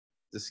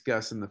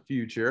discuss in the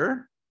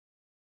future.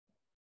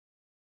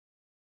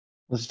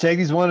 Let's take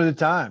these one at a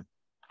time.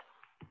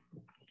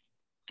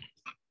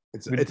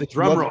 It's a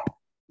drum roll.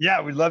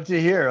 Yeah, we'd love to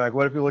hear, like,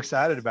 what are people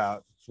excited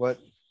about? What?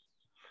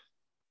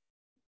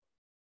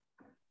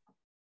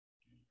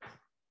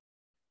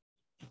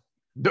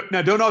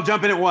 Now, don't all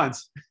jump in at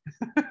once.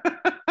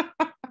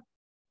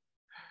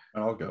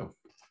 I'll go.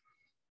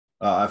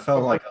 I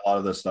felt like a lot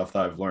of the stuff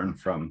that I've learned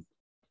from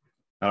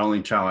not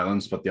only Channel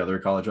Islands, but the other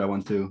college I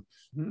went to,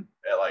 it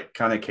like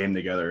kind of came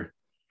together,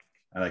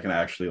 and I can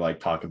actually like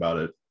talk about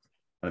it.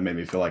 And it made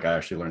me feel like I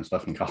actually learned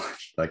stuff in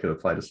college that I could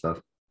apply to stuff.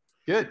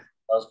 Good. That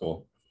was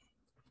cool.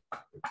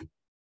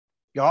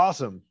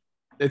 Awesome.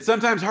 It's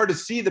sometimes hard to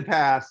see the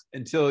path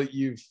until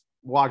you've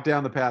walked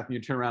down the path and you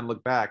turn around and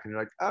look back and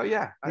you're like, oh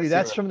yeah. Hey,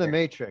 that's from the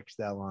Matrix,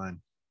 that line.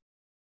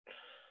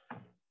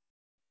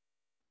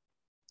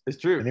 It's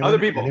true. Anyone? Other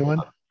people. Anyone?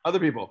 Other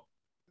people.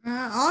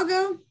 I'll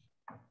go.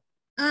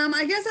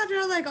 I guess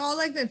after like all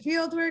like the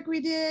field work we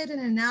did and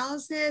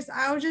analysis,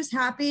 I was just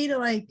happy to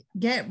like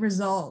get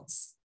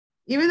results.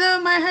 Even though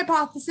my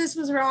hypothesis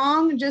was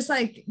wrong, just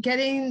like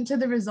getting to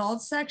the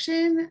results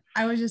section,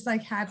 I was just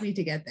like happy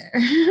to get there.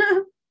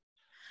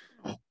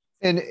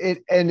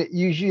 and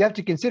you have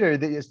to consider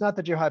that it's not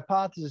that your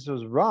hypothesis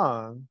was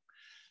wrong.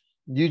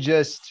 You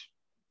just,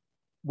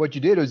 what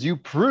you did was you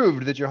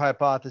proved that your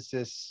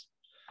hypothesis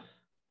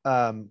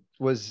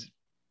was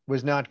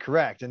not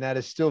correct, and that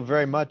is still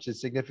very much a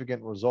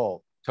significant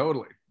result.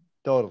 Totally.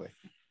 I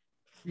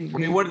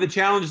mean, one of the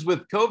challenges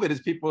with COVID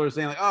is people are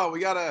saying like, oh, we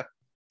gotta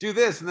do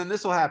this and then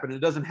this will happen. It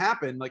doesn't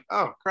happen. Like,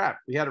 oh crap,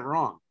 we had it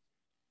wrong.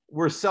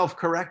 We're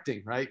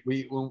self-correcting, right?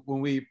 When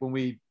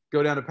we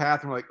go down a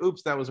path and we're like,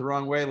 oops, that was the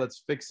wrong way.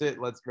 Let's fix it.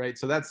 Right.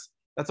 So that's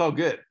all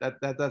good.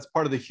 That's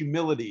part of the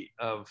humility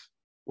of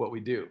what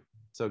we do.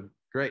 So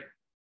great.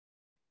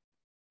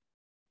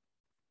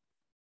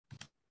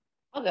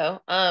 I'll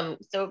go.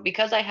 So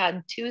because I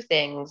had two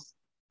things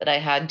that I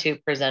had to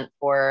present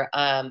for,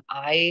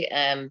 I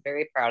am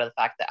very proud of the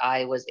fact that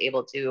I was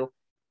able to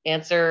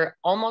answer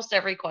almost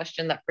every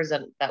question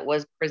that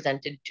was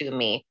presented to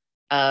me.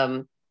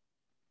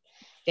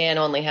 Dan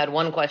only had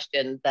one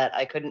question that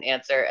I couldn't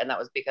answer, and that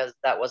was because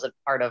that wasn't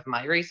part of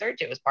my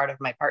research. It was part of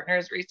my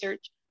partner's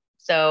research.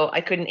 So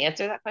I couldn't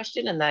answer that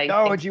question. And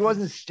and she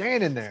wasn't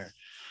standing there.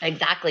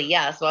 Exactly.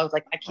 Yeah. So I was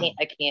like, I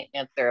can't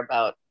answer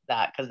about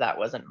that because that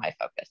wasn't my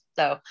focus.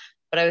 So,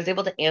 but I was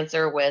able to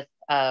answer with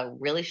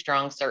really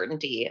strong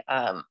certainty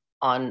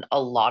on a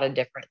lot of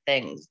different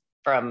things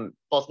from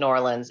both New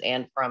Orleans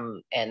and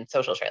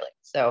social trailing.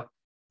 So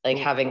like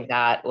having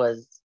that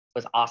was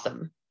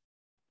awesome.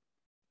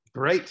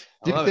 Great.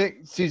 Do you think,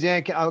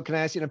 Suzanne, can I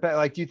ask you,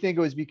 like, do you think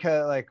it was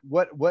because like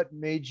what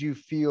made you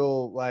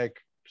feel like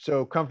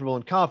so comfortable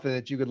and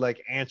confident that you could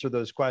like answer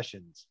those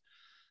questions?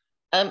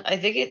 I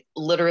think it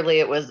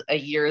was a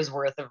year's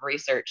worth of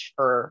research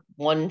for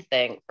one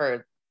thing,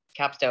 for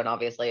Capstone,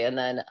 obviously. And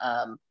then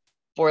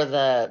for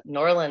the New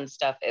Orleans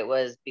stuff, it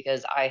was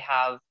because I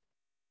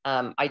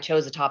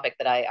chose a topic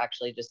that I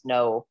actually just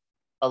know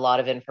a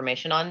lot of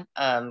information on,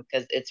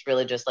 because it's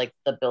really just like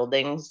the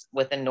buildings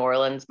within New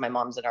Orleans. My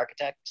mom's an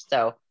architect,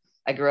 so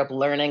I grew up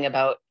learning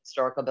about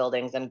historical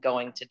buildings and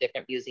going to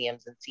different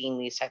museums and seeing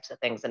these types of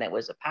things. And it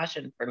was a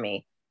passion for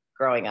me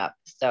growing up.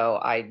 So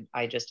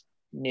I just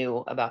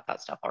knew about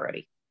that stuff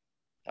already.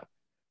 So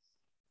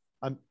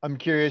I'm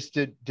curious,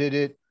 did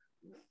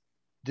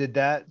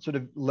that sort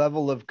of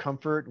level of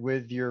comfort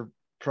with your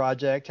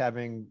project,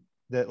 having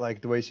that,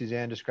 like the way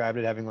Suzanne described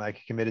it, having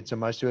like committed so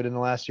much to it in the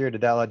last year, does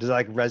it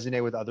like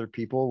resonate with other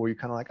people where you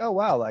kind of like, oh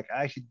wow, like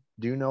I actually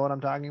do know what I'm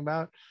talking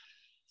about?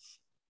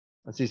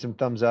 Let's see some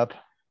thumbs up.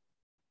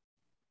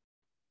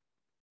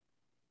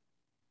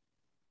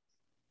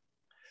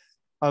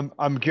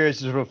 I'm curious,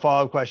 sort of a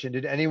follow-up question.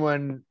 Did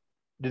anyone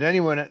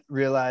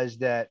realize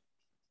that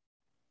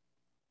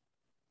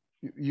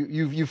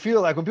you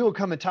feel like when people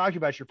come and talk to you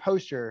about your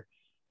poster,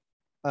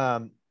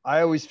 I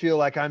always feel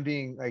like I'm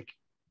being like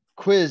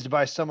quizzed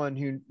by someone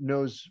who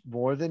knows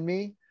more than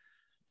me,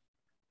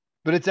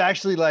 but it's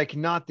actually like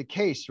not the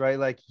case, right?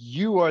 Like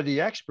you are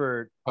the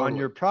expert on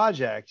your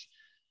project.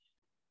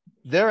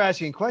 They're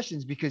asking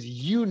questions because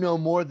you know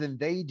more than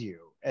they do.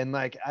 And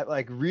like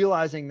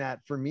realizing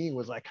that for me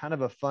was like kind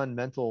of a fun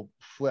mental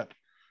flip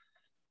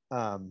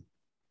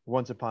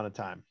once upon a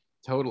time.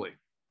 Totally.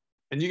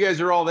 And you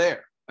guys are all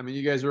there. I mean,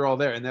 you guys are all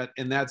there.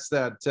 And that's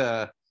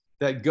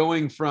that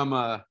going from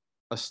a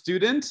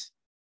student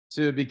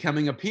to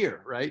becoming a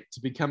peer, right?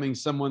 To becoming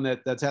someone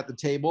that's at the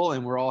table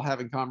and we're all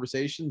having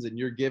conversations and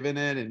you're giving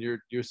it and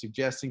you're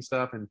suggesting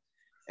stuff.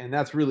 And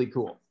that's really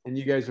cool. And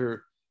you guys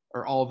are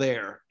all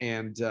there.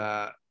 And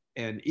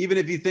even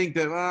if you think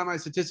that, well, my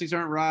statistics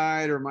aren't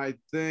right or my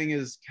thing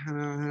is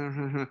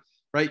kind of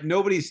right,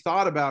 nobody's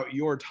thought about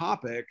your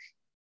topic,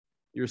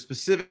 your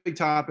specific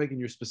topic in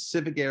your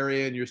specific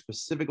area and your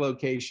specific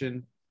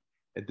location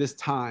at this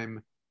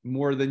time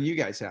more than you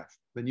guys have,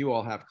 than you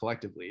all have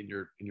collectively in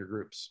your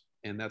groups.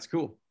 And that's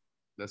cool.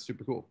 That's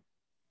super cool.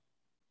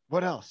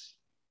 What else?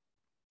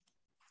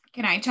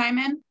 Can I chime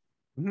in?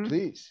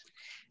 Please.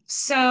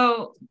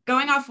 So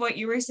going off what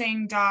you were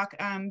saying, Doc,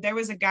 there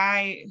was a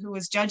guy who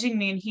was judging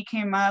me and he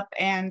came up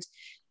and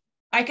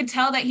I could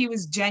tell that he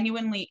was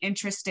genuinely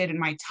interested in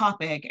my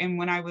topic. And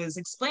when I was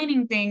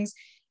explaining things,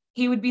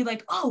 he would be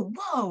like, oh,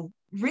 whoa,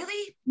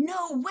 really?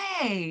 No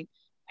way.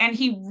 And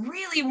he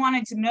really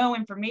wanted to know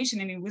information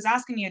and he was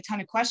asking me a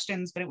ton of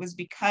questions, but it was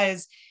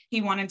because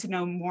he wanted to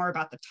know more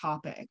about the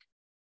topic.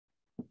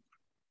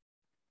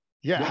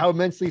 Yeah, how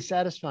immensely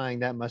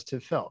satisfying that must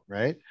have felt,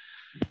 right?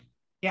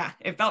 Yeah,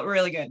 it felt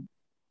really good.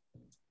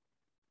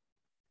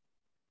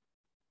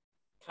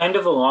 Kind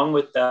of along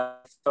with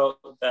that, I felt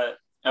that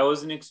I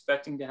wasn't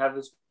expecting to have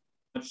this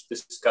much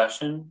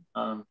discussion.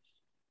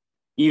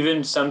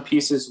 Even some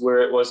pieces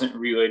where it wasn't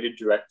related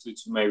directly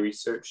to my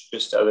research,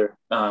 just other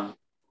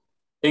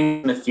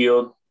things in the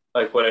field,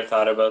 like what I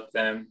thought about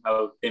them,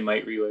 how they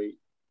might relate.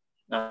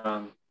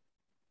 Where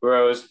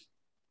I was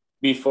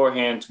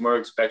beforehand more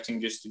expecting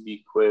just to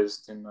be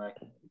quizzed and like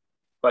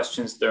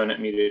questions thrown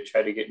at me to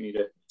try to get me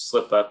to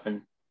slip up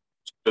and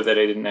show that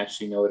I didn't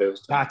actually know what I was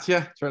doing.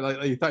 Gotcha.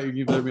 Like you thought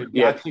you were giving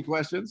gotcha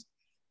questions.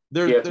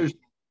 There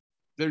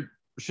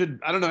should,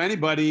 I don't know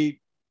anybody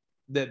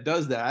that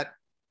does that.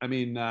 I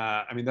mean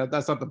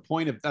that's not the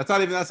point of that's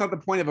not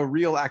the point of a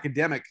real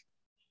academic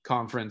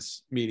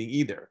conference meeting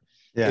either.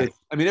 Yeah.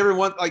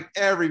 Everyone, like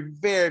very,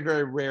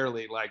 very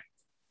rarely, like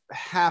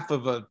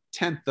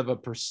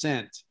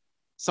 0.1%.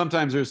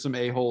 Sometimes there's some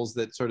a-holes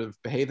that sort of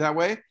behave that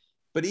way.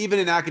 But even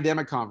in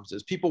academic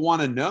conferences, people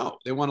want to know,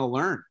 they want to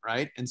learn,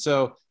 right? And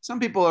so some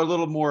people are a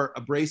little more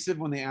abrasive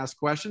when they ask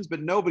questions,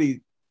 but no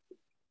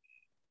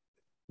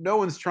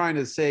one's trying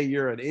to say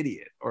you're an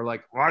idiot or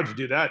like, why'd you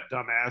do that,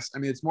 dumbass?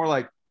 It's more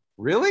like,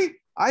 really?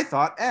 I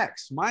thought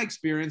X. My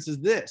experience is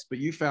this, but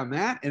you found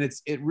that, and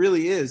it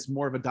really is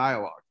more of a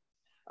dialogue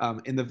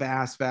in the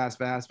vast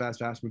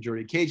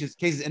majority of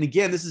cases. And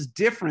again, this is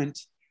different.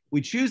 We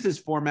choose this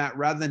format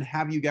rather than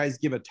have you guys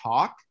give a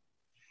talk,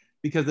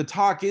 because the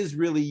talk is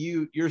really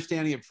you're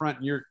standing up front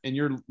and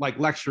you're like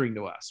lecturing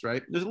to us,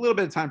 right? There's a little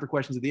bit of time for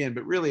questions at the end,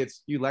 but really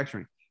it's you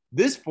lecturing.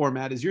 This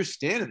format is you're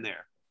standing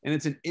there and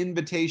it's an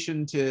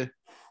invitation to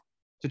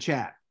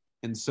chat.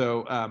 And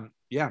so,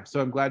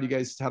 so I'm glad you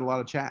guys had a lot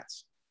of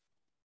chats.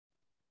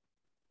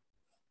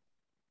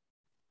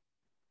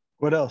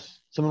 What else?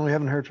 Someone we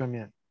haven't heard from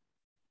yet,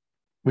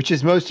 which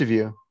is most of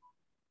you.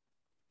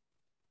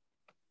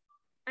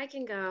 I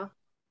can go.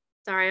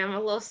 Sorry, I'm a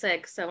little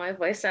sick, so my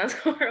voice sounds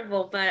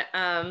horrible. But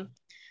I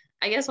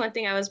guess one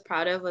thing I was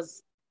proud of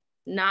was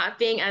not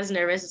being as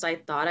nervous as I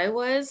thought I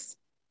was,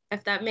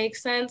 if that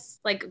makes sense.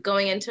 Like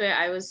going into it,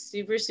 I was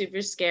super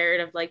scared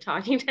of like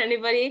talking to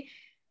anybody.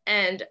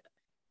 And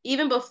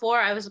even before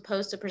I was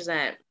supposed to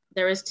present,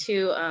 there was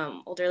two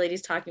older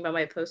ladies talking about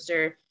my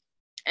poster,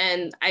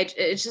 and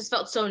it just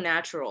felt so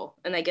natural.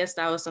 And I guess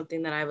that was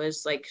something that I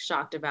was like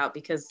shocked about,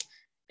 because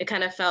it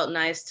kind of felt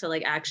nice to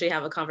like actually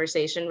have a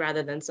conversation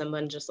rather than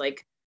someone just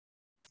like,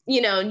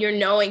 you're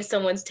knowing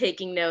someone's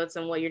taking notes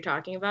on what you're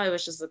talking about. It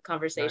was just a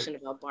conversation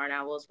about barn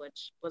owls,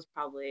 which was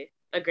probably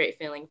a great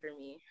feeling for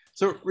me.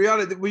 So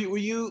Rihanna,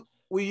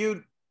 were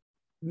you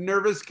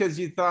nervous because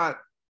you thought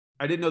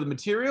I didn't know the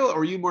material, or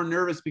were you more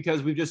nervous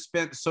because we've just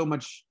spent so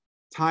much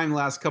time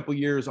last couple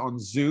years on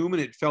Zoom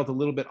and it felt a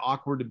little bit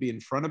awkward to be in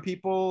front of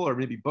people, or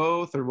maybe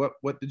both, or what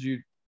was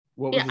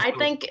I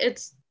think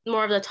it's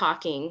more of the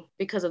talking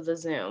because of the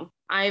Zoom.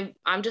 I'm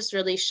just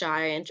really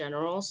shy in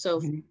general.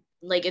 So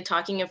like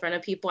talking in front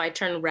of people, I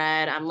turn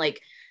red. I'm like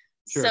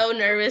so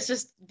nervous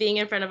just being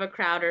in front of a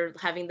crowd or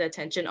having the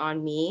attention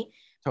on me.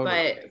 Totally.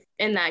 But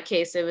in that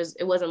case, it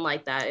wasn't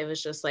like that. It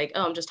was just like,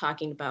 oh, I'm just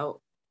talking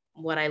about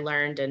what I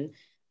learned, and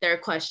their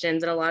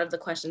questions. And a lot of the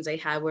questions they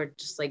had were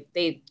just like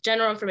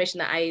general information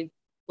that I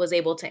was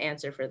able to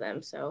answer for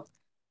them. So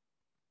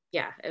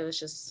yeah, it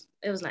was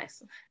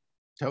nice.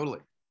 Totally.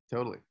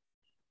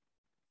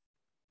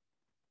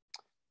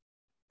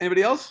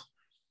 Anybody else?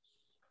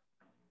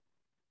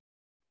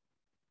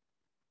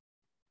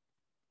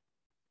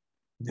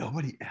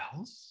 Nobody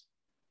else?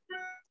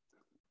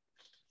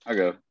 I'll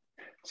go.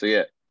 So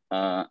yeah,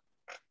 I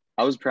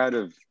was proud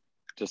of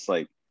just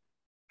like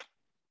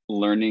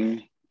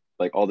learning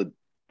like all the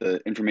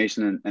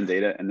information and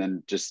data, and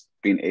then just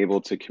being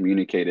able to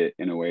communicate it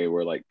in a way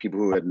where like people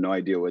who had no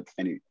idea what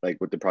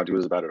the project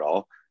was about at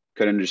all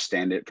could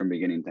understand it from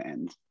beginning to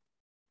end.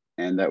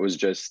 And it was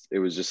just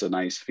a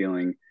nice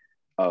feeling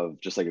of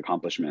just like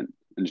accomplishment,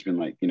 and just being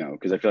like,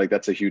 because I feel like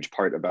that's a huge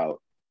part about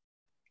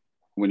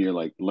when you're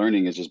like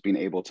learning, is just being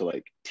able to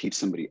like teach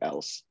somebody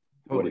else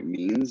what it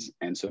means.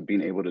 And so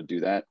being able to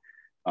do that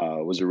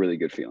was a really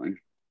good feeling.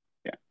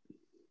 Yeah.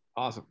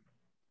 Awesome.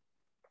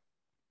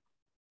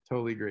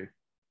 Totally agree.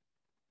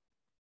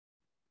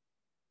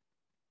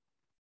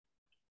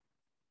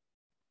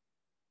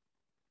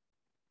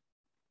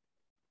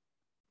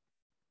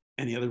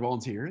 Any other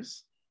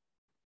volunteers?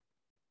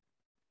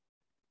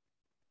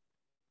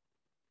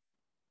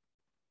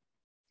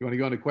 You want to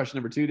go into question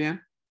number 2,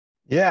 Dan?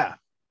 Yeah.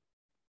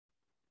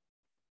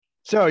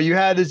 So you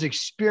had this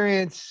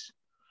experience.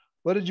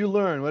 What did you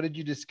learn? What did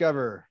you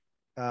discover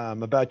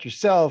about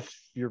yourself,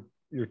 your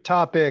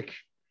topic?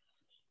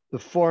 the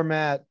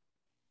format,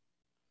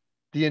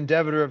 the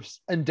endeavor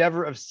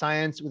of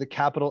science with a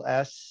capital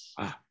S.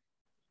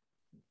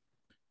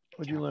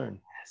 What'd you learn?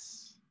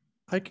 Yes.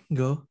 I can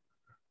go.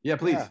 Yeah,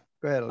 please. Yeah,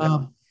 go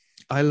ahead.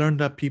 I learned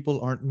that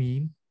people aren't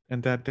mean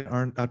and that they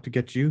aren't out to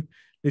get you.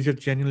 They're just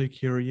genuinely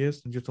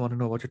curious and just want to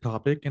know about your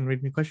topic and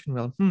read me question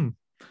well.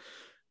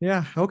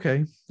 Yeah,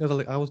 okay.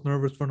 I was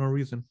nervous for no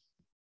reason.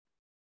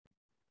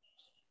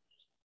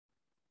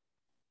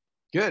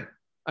 Good.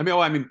 I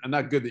mean, I'm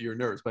not good that you're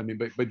nervous, but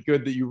but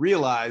good that you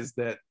realize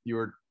that you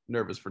were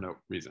nervous for no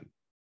reason.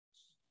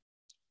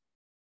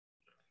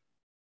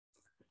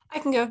 I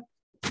can go.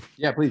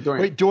 Yeah, please,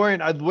 Dorian. Wait,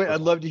 Dorian, I'd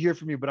love to hear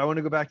from you, but I want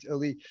to go back to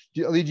Ali.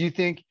 Ali, do you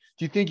think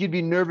you'd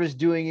be nervous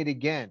doing it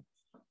again?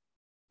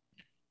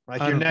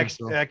 Like your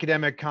next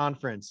academic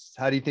conference,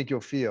 how do you think you'll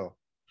feel?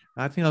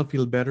 I think I'll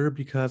feel better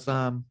because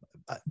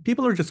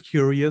people are just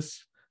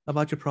curious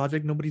about your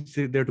project. Nobody's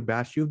there to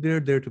bash you. They're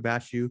there to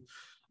bash you.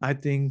 I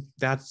think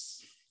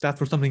that's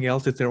for something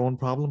else. It's their own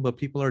problem, but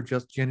people are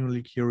just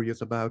genuinely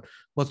curious about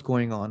what's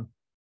going on.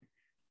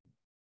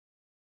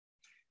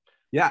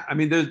 Yeah, I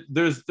mean,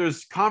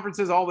 there's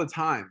conferences all the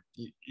time,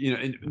 you know.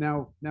 And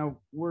now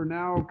we're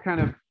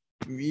kind of,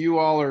 you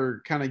all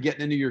are kind of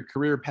getting into your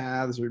career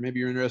paths, or maybe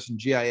you're interested in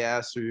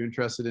GIS, or you're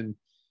interested in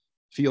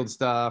field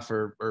stuff,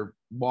 or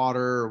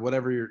water, or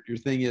whatever your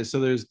thing is. So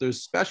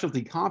there's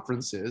specialty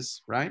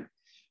conferences, right?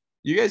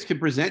 You guys can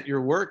present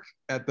your work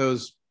at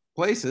those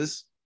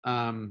places.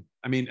 I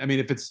mean,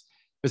 if it's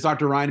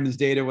Dr. Reinemann's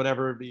data,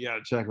 whatever, you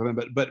gotta check with him.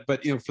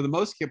 But you know, for the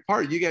most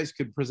part, you guys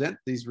could present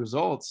these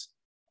results.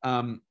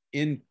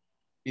 In,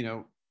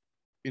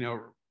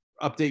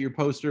 update your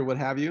poster, what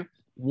have you.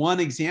 One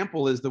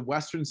example is the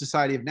Western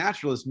Society of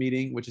Naturalists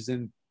meeting, which is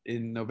in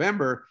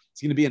November.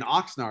 It's going to be in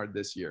Oxnard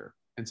this year.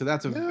 And so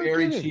that's a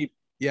very cheap.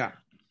 Yeah.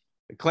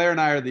 Claire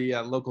and I are the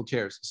local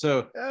chairs.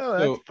 So,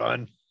 that's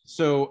fun.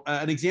 So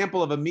an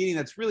example of a meeting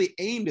that's really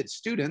aimed at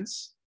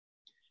students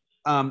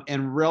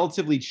and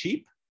relatively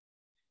cheap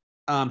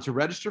to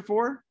register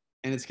for.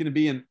 And it's going to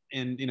be in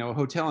a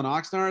hotel in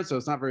Oxnard. So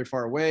it's not very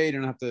far away. You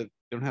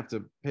don't have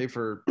to pay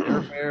for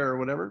airfare or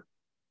whatever.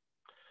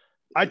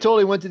 I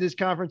totally went to this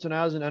conference when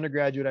I was an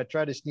undergraduate. I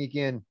tried to sneak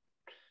in,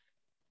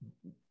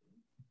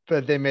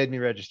 but they made me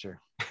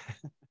register.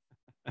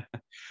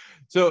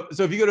 So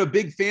if you go to a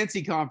big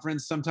fancy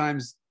conference,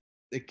 sometimes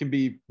it can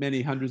be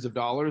many hundreds of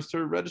dollars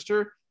to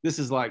register. This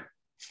is like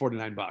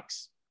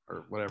 $49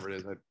 or whatever it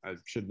is. I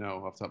should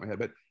know off the top of my head.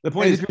 But the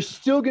point is, if you're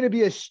still going to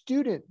be a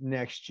student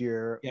next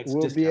year,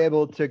 we'll be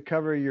able to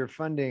cover your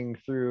funding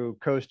through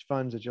Coast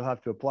funds that you'll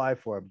have to apply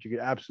for. But you could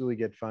absolutely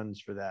get funds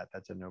for that.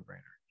 That's a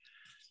no-brainer.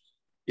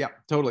 Yeah,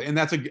 totally. And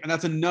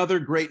that's another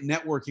great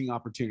networking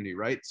opportunity,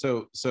 right?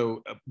 So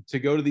to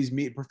go to these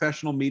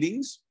professional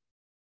meetings,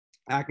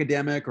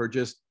 academic or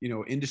just,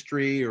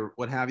 industry or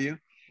what have you.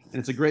 And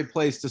it's a great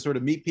place to sort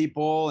of meet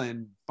people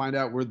and find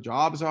out where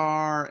jobs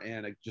are,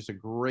 and just a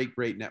great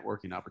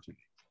networking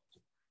opportunity.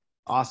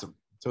 Awesome.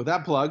 So with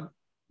that plug,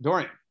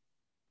 Dorian.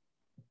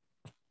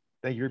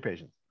 Thank you for your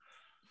patience.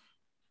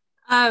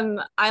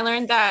 I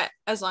learned that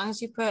as long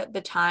as you put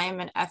the time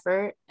and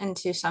effort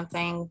into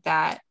something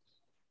that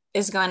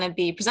is going to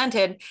be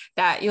presented,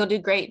 that you'll do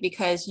great,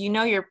 because you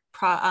know your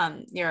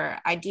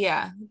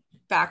idea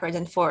backwards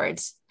and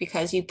forwards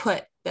because you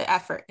put the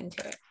effort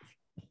into it.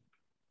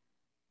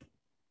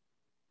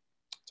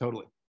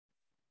 Totally.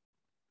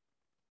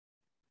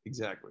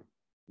 Exactly.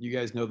 You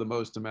guys know the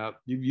most about,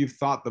 you've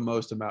thought the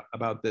most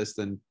about this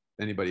than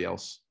anybody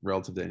else,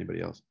 relative to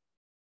anybody else.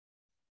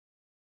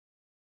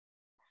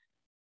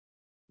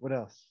 What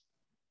else?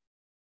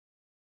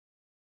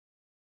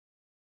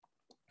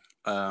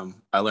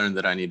 I learned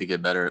that I need to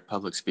get better at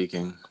public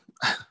speaking.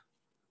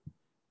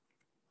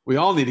 We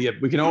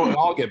can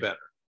all get better.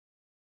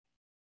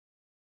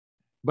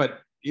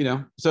 But,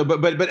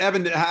 but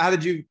Evan, how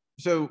did you,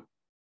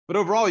 but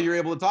overall you're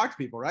able to talk to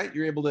people, right?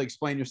 You're able to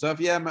explain your stuff.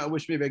 Yeah, I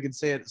wish maybe I could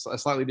say it a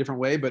slightly different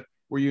way, but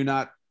were you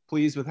not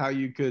pleased with how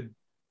you could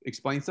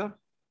explain stuff?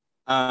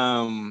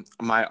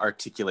 My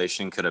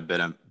articulation could have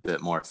been a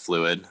bit more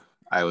fluid.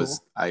 I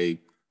was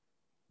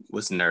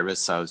nervous.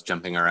 So I was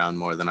jumping around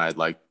more than I'd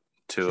like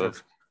to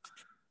have.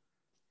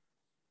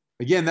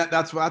 Again,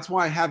 that's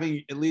why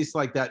having at least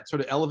like that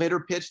sort of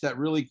elevator pitch, that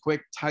really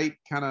quick, tight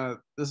kind of,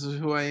 this is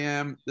who I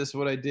am, this is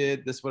what I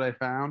did, this is what I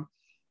found,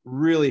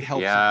 really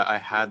helps. Yeah, I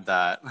had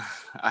that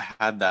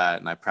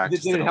and I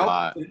practiced it a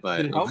lot,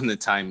 but when the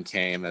time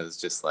came, it was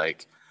just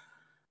like,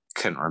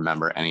 couldn't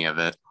remember any of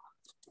it.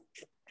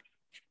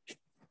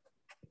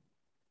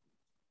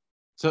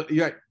 So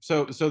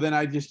then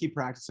I just keep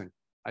practicing.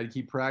 I'd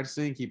keep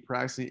practicing.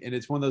 And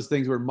it's one of those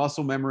things where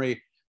muscle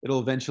memory,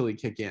 it'll eventually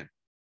kick in.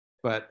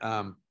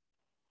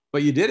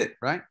 But you did it,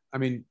 right? I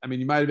mean,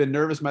 you might've been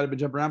nervous, might've been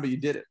jumping around, but you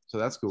did it. So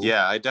that's cool.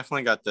 Yeah, I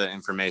definitely got the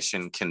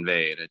information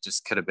conveyed. It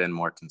just could have been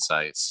more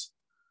concise.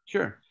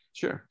 Sure.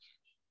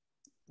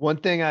 One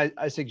thing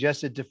I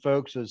suggested to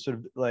folks was sort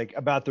of like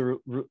about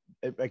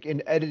like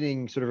in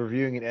editing, sort of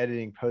reviewing and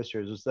editing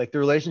posters, was like the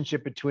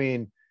relationship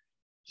between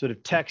sort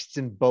of texts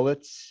and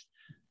bullets.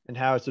 and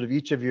how sort of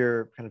each of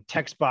your kind of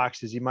text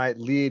boxes, you might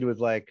lead with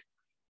like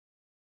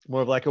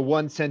more of like a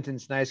one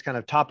sentence, nice kind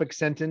of topic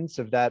sentence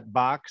of that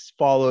box,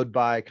 followed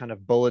by kind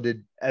of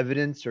bulleted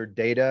evidence or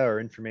data or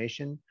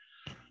information.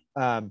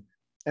 And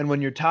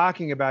when you're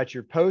talking about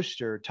your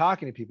poster,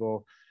 talking to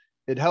people,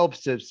 it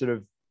helps to sort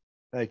of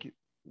like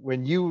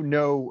when you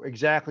know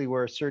exactly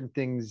where certain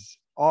things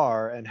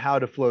are and how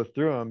to flow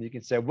through them, you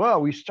can say,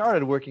 well, we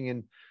started working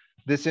in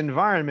this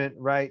environment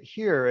right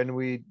here, and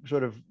we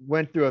sort of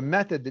went through a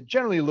method that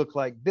generally looked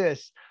like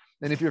this.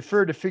 And if you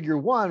refer to figure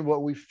 1,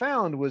 what we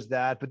found was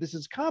that, but this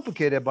is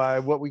complicated by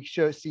what we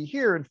see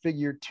here in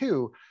figure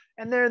 2.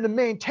 And they're the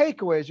main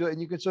takeaways,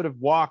 and you can sort of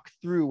walk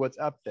through what's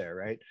up there,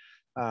 right?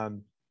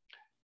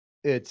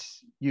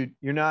 It's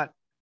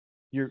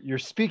you're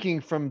speaking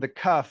from the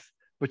cuff,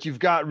 but you've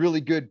got really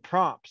good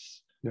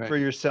prompts for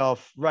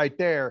yourself right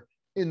there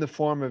in the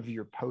form of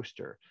your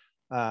poster.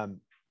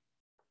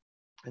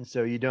 And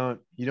so you don't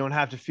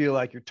have to feel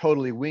like you're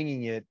totally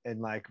winging it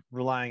and like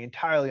relying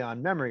entirely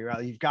on memory,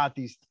 right? You've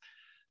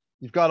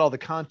got all the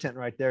content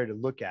right there to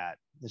look at.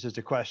 It's just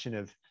a question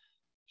of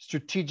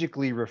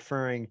strategically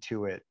referring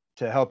to it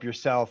to help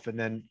yourself and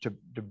then to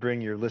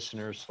bring your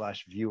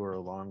listener/viewer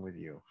along with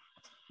you.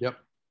 Yep.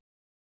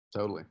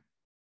 Totally.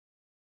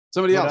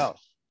 Somebody What else?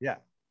 else? Yeah.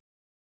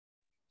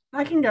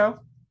 I can go.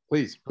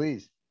 Please.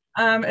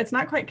 It's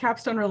not quite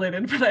Capstone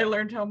related, but I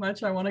learned how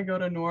much I want to go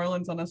to New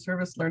Orleans on a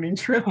service learning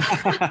trip.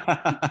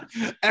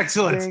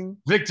 Excellent. Ding.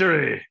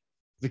 Victory.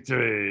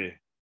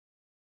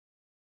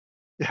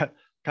 Yeah.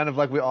 Kind of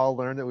like we all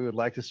learned that we would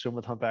like to swim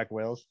with humpback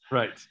whales.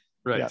 Right.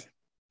 Yeah.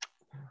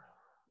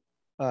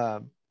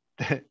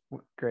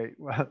 Great.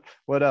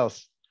 What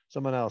else?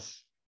 Someone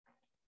else.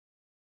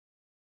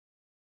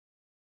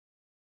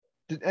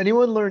 Did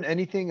anyone learn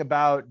anything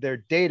about their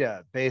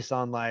data based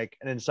on like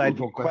an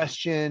insightful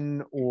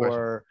question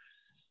or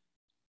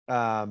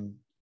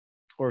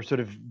sort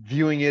of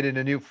viewing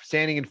it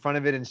standing in front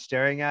of it and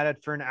staring at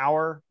it for an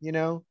hour,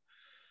 waiting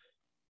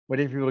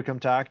for people to come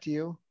talk to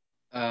you?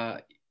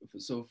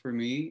 So for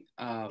me,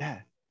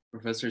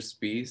 Professor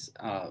Spies,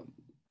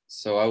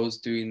 so I was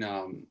doing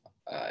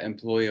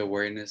employee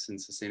awareness and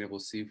sustainable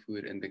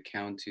seafood in the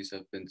counties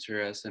of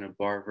Ventura, Santa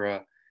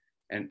Barbara,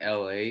 and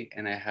LA,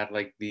 and I had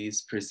like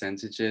these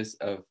percentages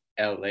of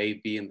LA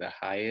being the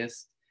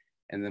highest,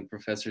 and then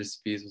Professor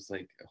Spies was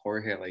like,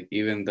 Jorge, like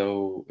even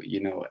though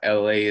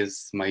LA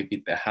might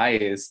be the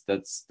highest,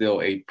 that's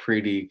still a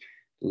pretty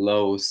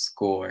low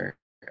score,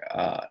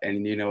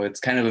 and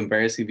it's kind of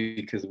embarrassing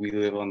because we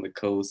live on the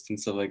coast and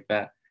stuff like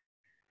that,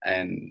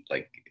 and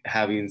like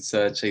having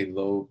such a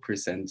low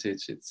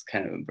percentage, it's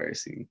kind of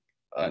embarrassing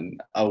on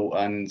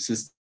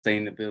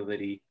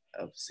sustainability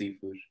of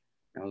seafood.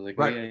 And I was like,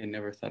 right. I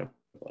never thought about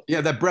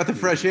yeah, that breath of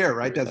fresh air,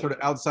 right? That sort of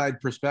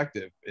outside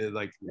perspective is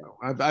like,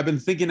 I've been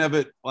thinking of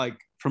it like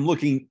from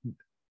looking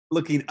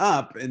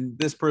up, and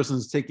this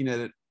person's taking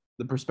it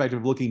the perspective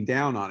of looking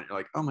down on it. You're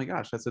like, oh my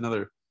gosh, that's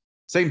another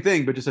same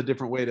thing, but just a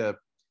different way to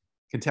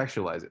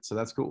contextualize it. So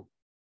that's cool.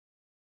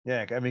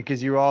 Yeah, I mean,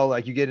 because you're all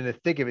like, you get in the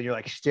thick of it, you're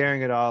like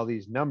staring at all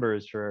these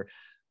numbers for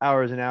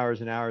hours and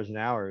hours and hours and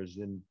hours,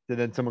 and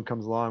then someone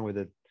comes along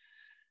with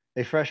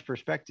a fresh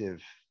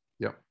perspective.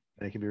 Yep,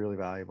 and it can be really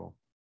valuable.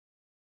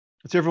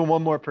 Let's hear from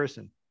one more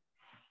person.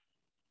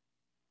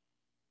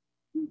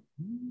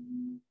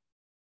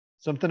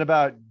 Something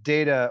about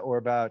data or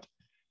about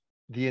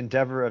the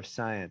endeavor of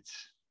science.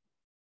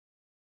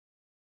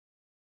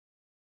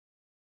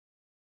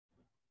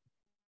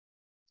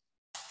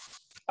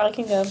 I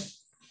can go.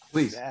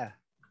 Please. Yeah.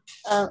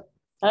 I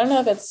don't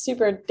know if it's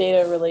super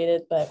data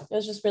related, but it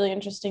was just really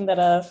interesting that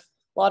a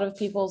lot of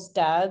people's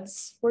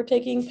dads were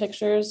taking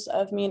pictures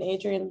of me and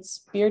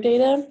Adrian's beer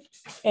data,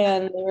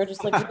 and they were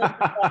just like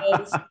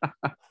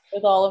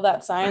with all of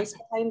that science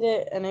behind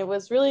it. And it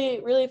was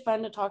really, really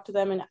fun to talk to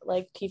them and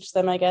like teach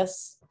them, I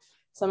guess,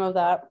 some of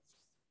that.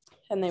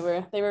 And they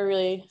were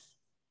really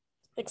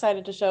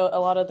excited to show a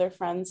lot of their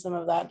friends some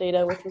of that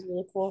data, which was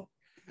really cool.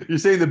 You're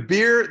saying the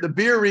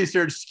beer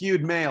research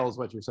skewed male is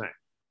what you're saying.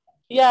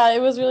 Yeah,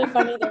 it was really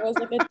funny. There was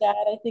like a dad,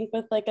 I think,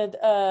 with like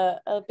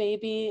a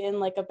baby in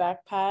like a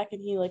backpack,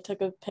 and he like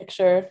took a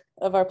picture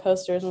of our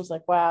posters and was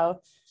like,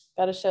 wow,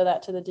 got to show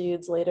that to the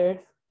dudes later.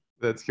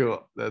 That's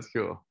cool.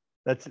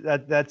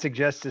 That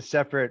suggests a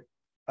separate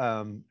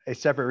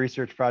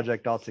research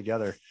project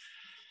altogether.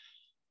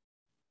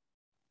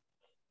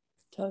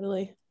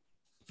 Totally.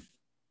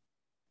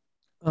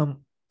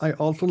 I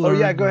also learned. Oh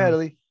yeah, go ahead,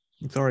 Ali.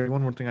 Sorry,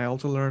 one more thing. I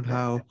also learned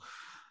how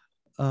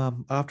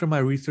after my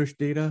research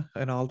data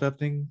and all that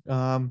thing,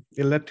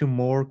 it led to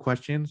more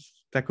questions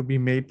that could be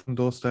made from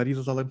those studies. I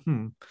was like,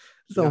 this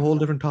is a whole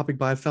different topic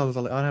by itself. I was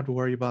like, I don't have to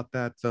worry about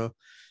that. So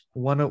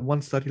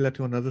one study led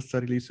to another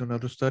study, leads to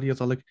another study. I was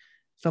like,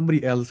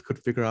 somebody else could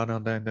figure out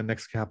on that in the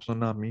next capsule,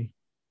 not me.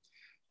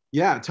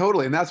 Yeah,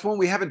 totally. And that's one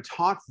we haven't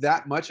talked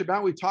that much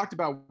about. We've talked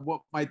about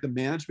what might the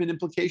management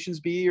implications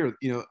be, or,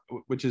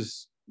 which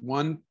is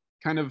one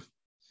kind of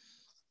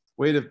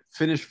way to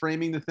finish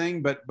framing the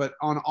thing. But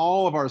on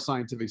all of our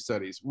scientific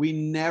studies, we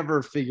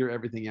never figure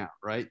everything out,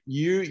 right?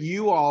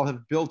 You all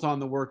have built on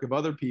the work of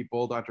other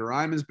people. Dr.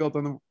 Ryman's built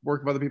on the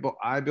work of other people.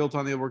 I built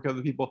on the work of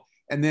other people.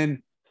 And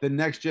then the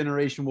next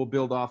generation will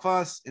build off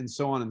us, and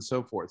so on and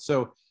so forth.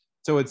 So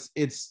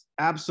it's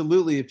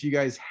absolutely, if you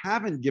guys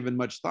haven't given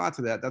much thought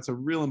to that, that's a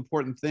real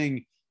important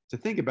thing to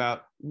think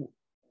about.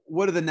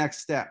 What are the next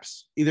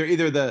steps?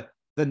 Either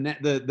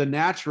the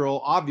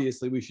natural,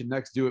 obviously we should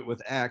next do it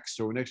with X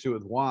or next do it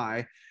with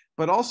Y,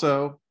 but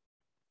also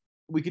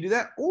we could do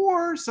that,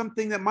 or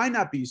something that might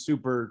not be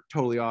super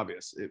totally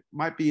obvious. It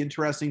might be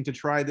interesting to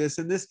try this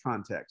in this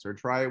context, or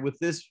try it with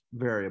this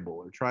variable,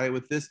 or try it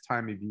with this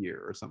time of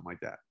year, or something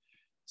like that.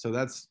 So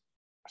that's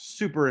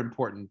super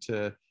important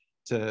to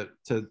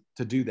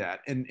do that.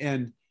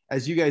 And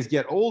as you guys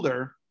get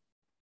older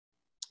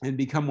and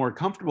become more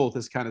comfortable with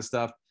this kind of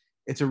stuff,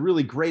 it's a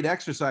really great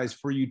exercise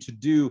for you to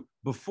do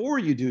before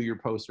you do your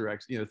poster.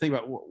 Think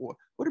about what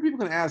are people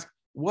going to ask?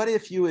 What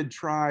if you had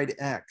tried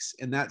X?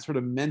 And that sort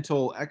of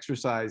mental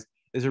exercise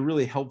is a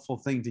really helpful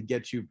thing to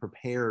get you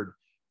prepared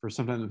for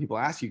sometimes when people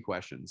ask you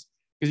questions.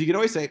 Because you can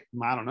always say,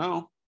 I don't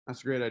know.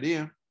 That's a great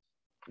idea,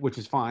 which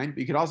is fine. But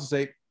you could also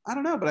say, I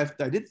don't know, but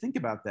I did think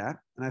about that.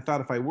 And I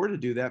thought if I were to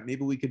do that,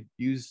 maybe we could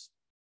use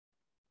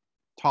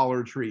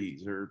taller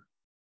trees or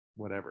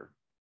whatever.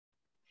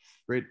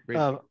 Great.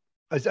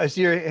 I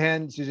see your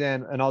hand,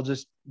 Suzanne, and I'll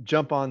just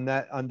jump on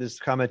this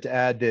comment to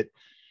add that,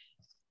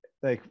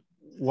 like,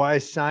 why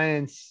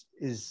science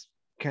is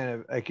kind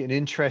of like an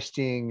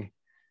interesting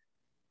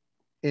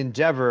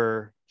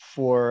endeavor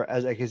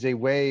as a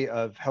way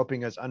of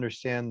helping us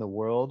understand the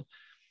world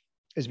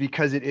is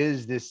because it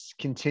is this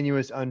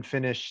continuous,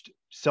 unfinished,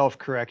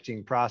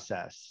 self-correcting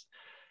process.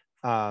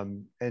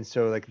 And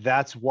so like,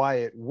 that's why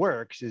it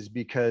works, is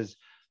because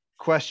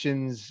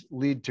questions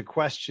lead to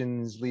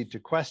questions, lead to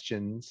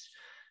questions.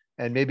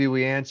 And maybe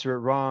we answer it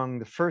wrong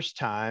the first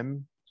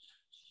time,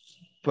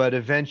 but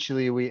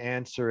eventually we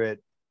answer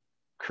it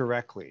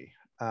correctly.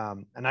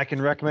 And I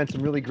can recommend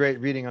some really great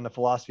reading on the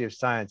philosophy of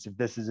science if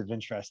this is of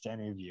interest to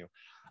any of you.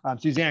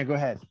 Suzanne, go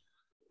ahead.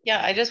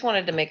 Yeah, I just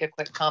wanted to make a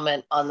quick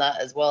comment on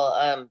that as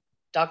well.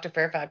 Dr.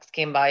 Fairfax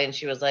came by and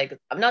she was like,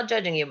 I'm not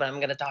judging you, but I'm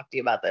going to talk to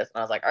you about this.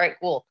 And I was like, all right,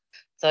 cool.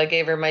 So I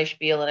gave her my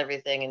spiel and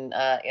everything and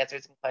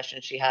answered some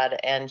questions she had.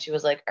 And she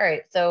was like, all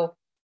right, so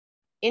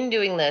in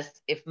doing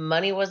this, if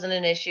money wasn't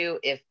an issue,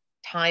 if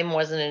time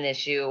wasn't an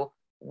issue,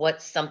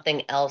 what's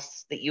something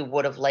else that you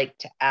would have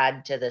liked to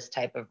add to this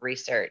type of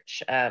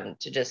research to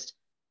just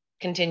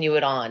continue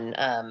it on?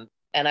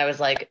 And I was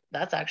like,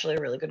 that's actually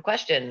a really good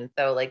question.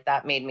 So like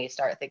that made me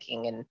start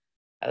thinking, and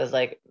I was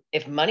like,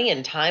 if money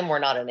and time were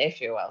not an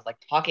issue, I was like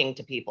talking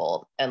to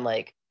people, and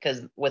like,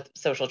 because with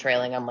social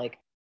trailing, I'm like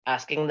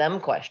asking them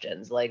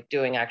questions, like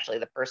doing actually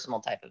the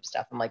personal type of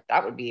stuff. I'm like,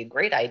 that would be a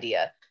great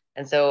idea.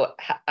 And so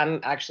I'm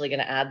actually going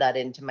to add that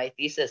into my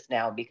thesis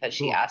now because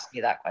she asked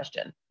me that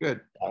question.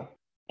 Good. So,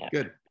 yeah.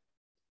 Good.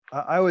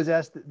 I was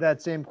asked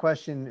that same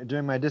question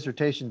during my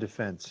dissertation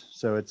defense.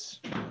 So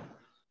it's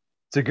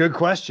a good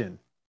question.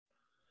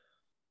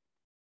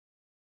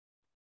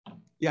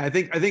 Yeah, I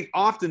think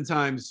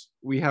oftentimes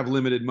we have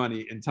limited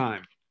money and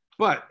time,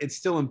 but it's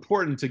still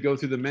important to go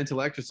through the mental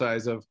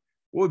exercise of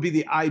what would be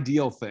the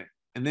ideal thing,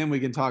 and then we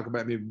can talk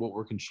about maybe what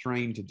we're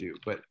constrained to do.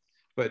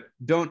 But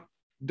don't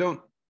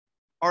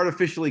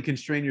artificially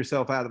constrain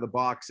yourself out of the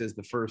box as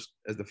the first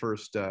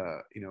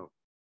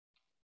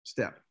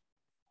step.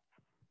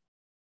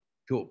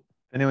 Cool.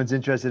 If anyone's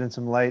interested in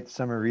some light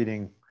summer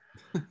reading,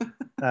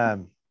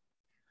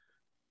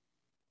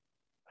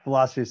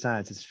 philosophy of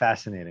science is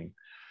fascinating.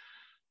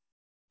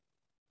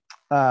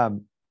 All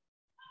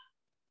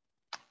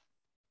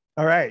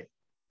right.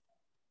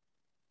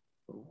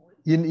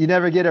 You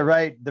never get it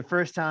right the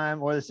first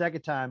time or the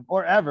second time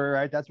or ever,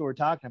 right? That's what we're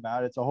talking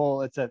about. It's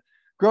a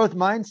growth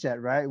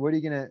mindset, right?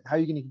 How are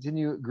you gonna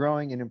continue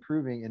growing and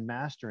improving and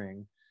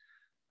mastering?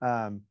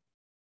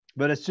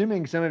 But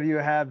assuming some of you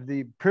have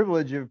the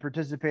privilege of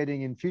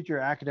participating in future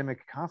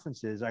academic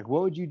conferences, like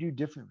what would you do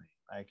differently?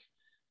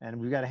 And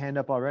we've got a hand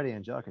up already.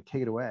 Angelica,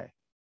 take it away.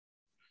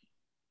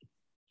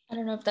 I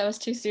don't know if that was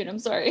too soon. I'm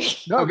sorry.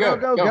 No,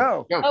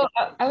 go. Oh,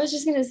 I was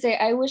just going to say,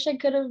 I wish I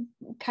could have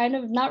kind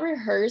of not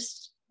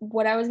rehearsed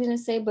what I was going to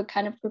say, but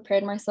kind of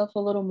prepared myself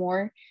a little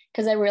more,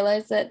 because I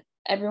realized that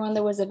everyone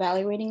that was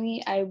evaluating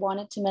me, I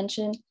wanted to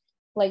mention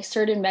like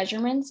certain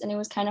measurements, and it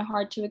was kind of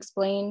hard to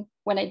explain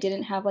when I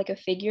didn't have like a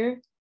figure.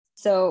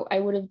 So I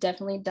would have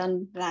definitely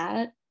done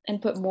that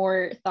and put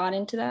more thought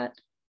into that.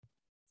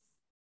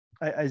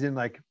 As in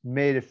like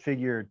made a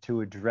figure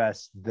to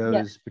address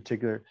those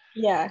particular.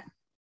 Yeah.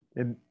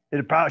 It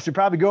should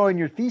probably go in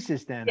your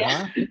thesis then,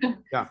 huh?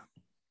 Yeah.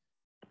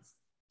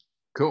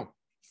 Cool.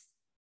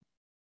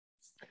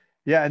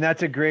 Yeah, and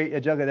that's a great,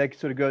 Angelica, that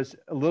sort of goes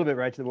a little bit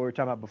right to what we were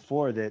talking about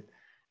before, that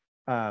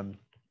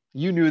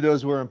you knew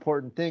those were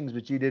important things,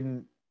 but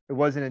it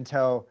wasn't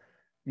until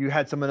you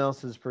had someone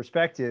else's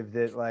perspective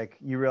that like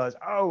you realized,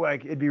 oh,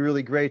 like it'd be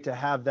really great to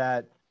have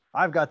that.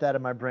 I've got that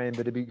in my brain,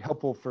 but it'd be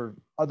helpful for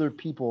other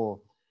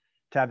people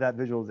to have that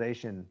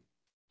visualization.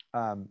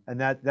 And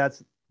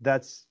that's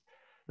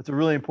a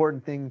really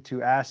important thing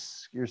to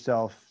ask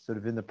yourself sort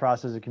of in the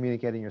process of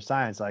communicating your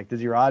science. Like,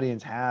 does your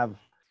audience have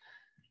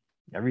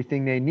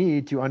everything they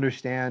need to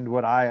understand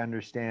what I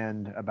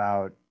understand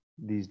about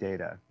these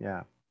data?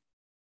 Yeah.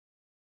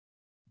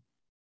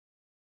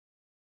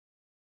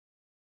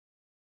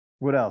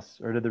 What else?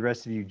 Or did the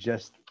rest of you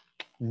just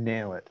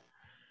nail it?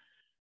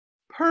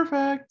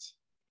 Perfect.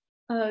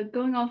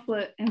 Going off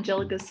what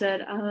Angelica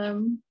said,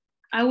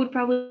 I would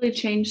probably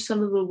change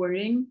some of the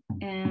wording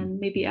and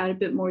maybe add a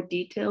bit more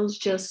details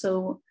just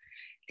so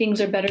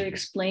things are better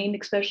explained,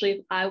 especially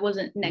if I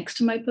wasn't next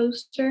to my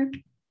poster.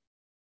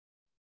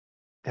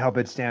 To help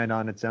it stand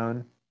on its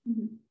own.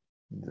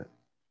 Mm-hmm.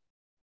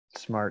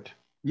 Smart.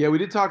 Yeah, we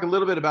did talk a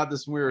little bit about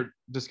this when we were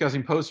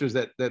discussing posters,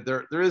 that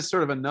there is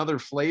sort of another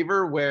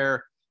flavor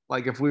where,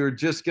 like, if we were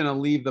just going to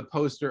leave the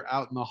poster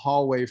out in the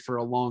hallway for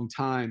a long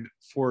time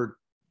for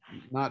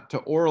not to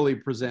orally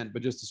present,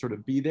 but just to sort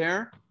of be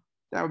there,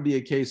 that would be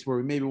a case where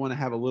we maybe want to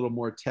have a little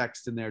more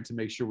text in there to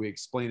make sure we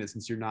explain it,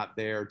 since you're not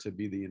there to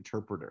be the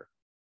interpreter.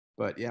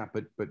 But yeah,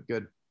 but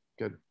good.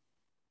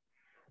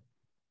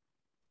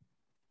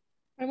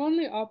 I'm on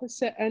the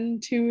opposite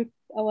end too with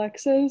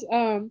Alexa's.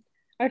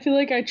 I feel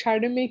like I try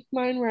to make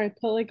mine where I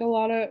put like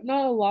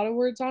not a lot of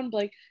words on, but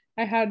like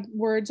I had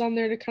words on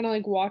there to kind of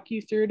like walk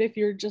you through it if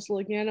you're just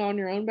looking at it on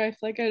your own. But I feel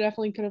like I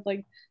definitely could have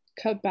like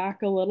cut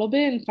back a little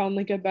bit and found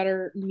like a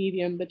better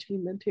medium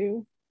between the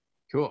two.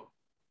 Cool.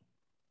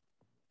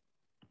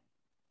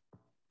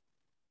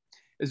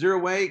 Is there a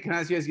way, can I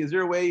ask you guys, is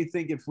there a way you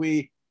think if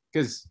we,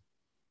 because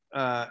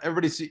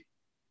everybody see,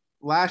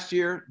 last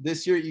year,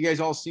 this year, you guys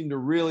all seem to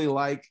really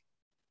like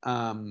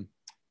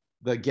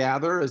the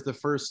gather as the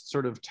first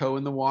sort of toe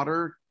in the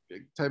water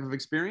type of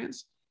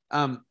experience.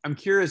 I'm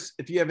curious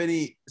if you have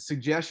any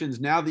suggestions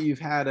now that you've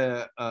had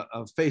a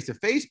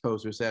face-to-face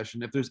poster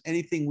session, if there's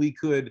anything we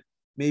could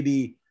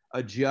maybe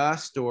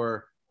adjust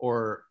or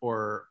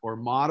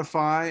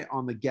modify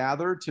on the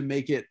gather to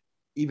make it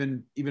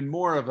even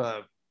more of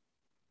a,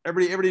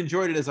 everybody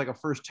enjoyed it as like a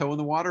first toe in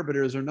the water, but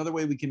is there another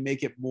way we can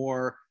make it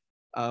more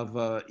of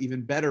a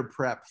even better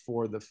prep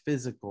for the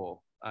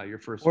physical, your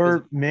first, or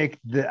physical? Make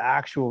the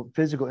actual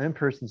physical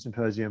in-person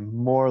symposium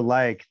more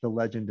like the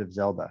Legend of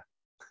Zelda?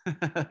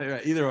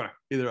 Right, either or.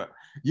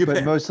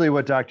 But mostly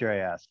what Dr. A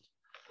asked.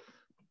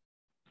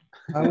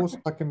 I was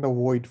stuck in the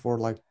void for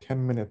like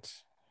 10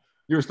 minutes.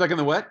 You were stuck in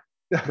the what?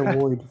 The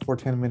void for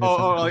 10 minutes.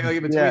 Like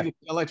between the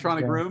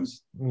electronic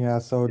rooms? Yeah,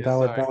 so that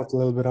was a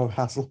little bit of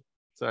hassle.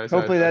 Sorry.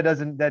 Hopefully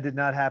that did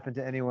not happen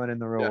to anyone in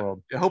the real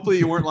world. Yeah, hopefully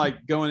you weren't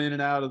like going in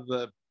and out of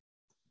the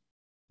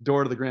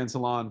door to the Grand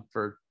Salon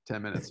for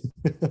 10 minutes.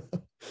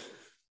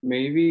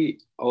 Maybe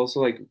also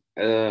like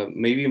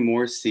maybe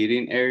more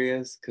seating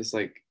areas, because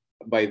like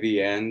by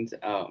the end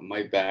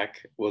my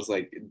back was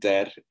like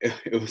dead.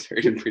 It was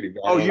hurting pretty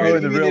bad. Oh, you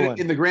mean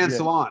in the Grand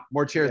Salon,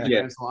 more chairs in the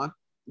Grand Salon?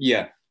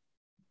 Yeah.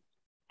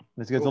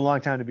 It's a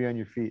long time to be on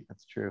your feet.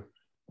 That's true.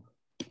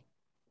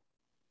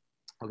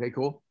 Okay,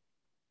 cool.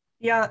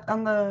 Yeah,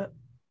 on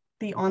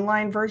the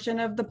online version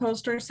of the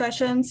poster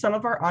session, some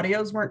of our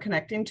audios weren't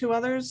connecting to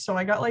others. So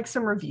I got like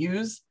some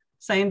reviews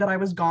saying that I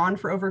was gone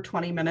for over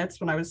 20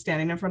 minutes when I was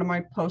standing in front of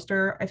my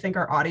poster. I think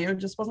our audio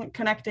just wasn't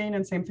connecting,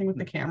 and same thing with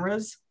the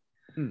cameras.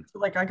 So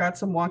like I got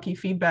some wonky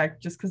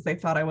feedback just because they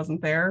thought I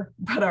wasn't there,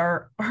 but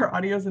our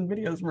audios and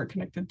videos weren't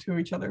connected to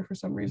each other for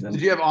some reason.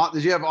 Did you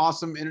have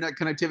awesome internet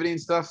connectivity and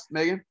stuff,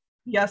 Megan?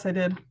 Yes, I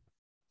did.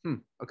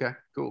 Okay,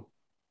 cool.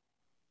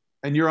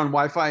 And you're on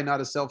Wi-Fi,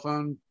 not a cell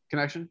phone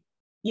connection?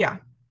 Yeah.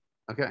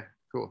 Okay,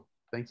 cool.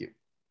 Thank you.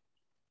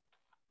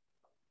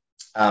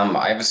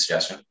 I have a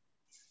suggestion.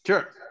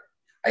 Sure.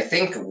 I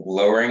think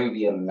lowering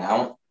the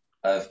amount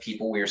of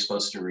people we were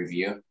supposed to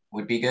review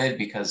would be good,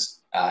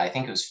 because I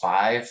think it was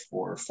 5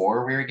 or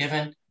 4 we were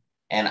given.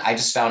 And I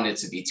just found it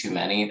to be too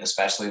many,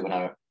 especially when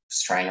I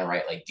was trying to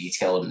write like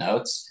detailed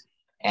notes.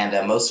 And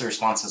most of the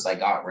responses I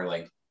got were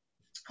like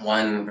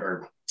 1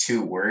 or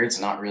 2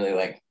 words, not really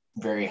like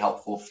very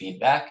helpful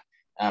feedback.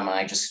 And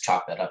I just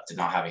chalked that up to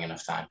not having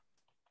enough time.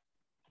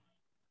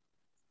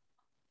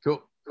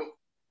 Cool.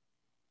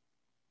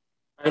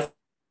 I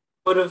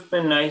would have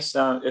been nice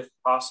if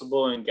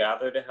possible and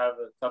gather to have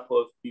a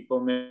couple of people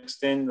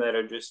mixed in that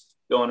are just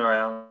going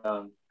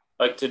around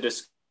like to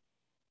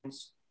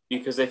discuss,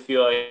 because I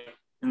feel like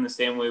in the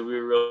same way we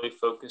were really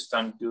focused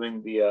on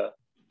doing the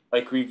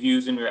like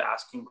reviews and we were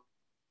asking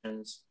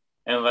questions,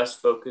 and less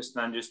focused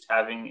on just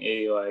having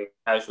a like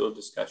casual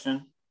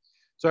discussion.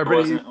 Sorry,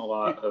 Brendan,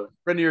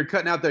 Brendan, you're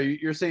cutting out there.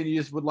 You're saying you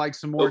just would like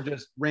some more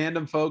just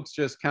random folks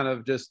just kind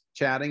of just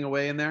chatting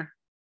away in there?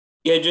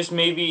 Yeah, just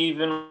maybe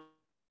even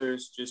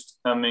there's just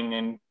coming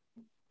in,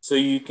 so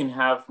you can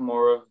have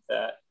more of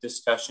that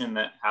discussion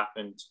that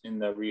happened in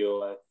the real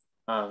life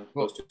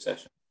poster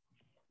session.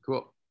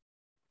 Cool.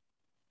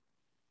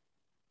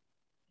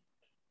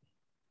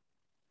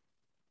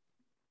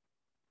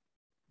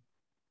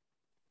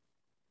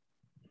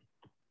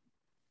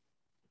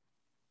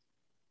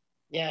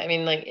 Yeah, I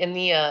mean, like in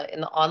the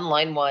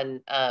online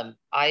one,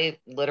 I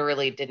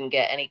literally didn't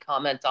get any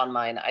comments on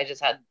mine. I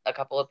just had a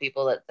couple of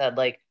people that said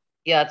like,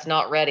 yeah, it's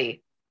not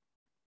ready.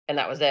 And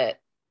that was it.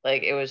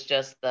 Like it was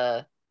just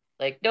the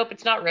like, nope,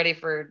 it's not ready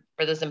for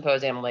the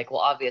symposium. I'm like, well,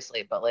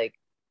 obviously, but like,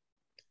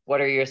 what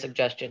are your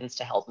suggestions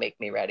to help make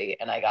me ready?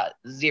 And I got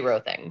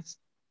 0 things.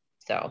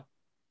 So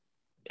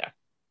yeah.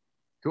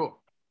 Cool.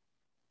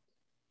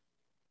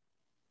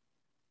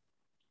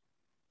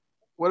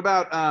 What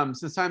about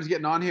since time's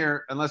getting on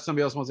here, unless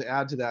somebody else wants to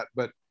add to that,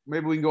 but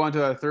maybe we can go on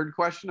to a third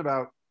question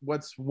about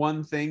what's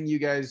one thing you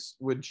guys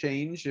would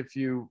change if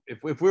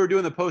we were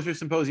doing the poster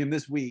symposium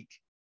this week,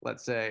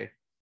 let's say,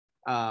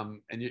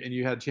 and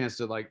you had a chance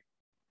to like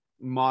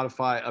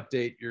modify,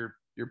 update your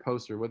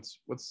poster. What's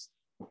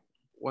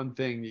one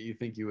thing that you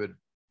think you would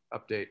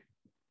update?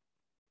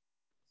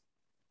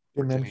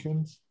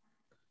 Dimensions.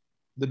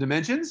 The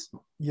dimensions?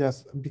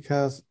 Yes,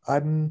 because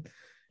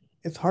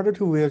it's harder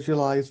to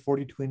visualize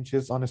 42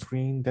 inches on a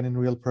screen than in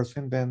real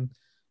person. Then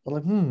I'm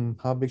like,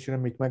 how big should I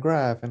make my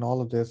graph and all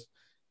of this?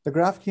 The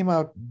graph came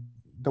out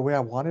the way I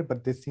wanted,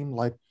 but they seemed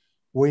like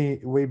way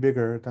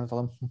bigger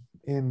than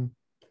in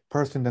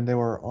person than they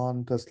were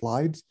on the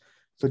slides.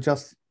 So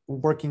just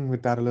working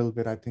with that a little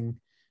bit, I think.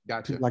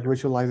 Gotcha. To like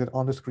visualize it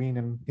on the screen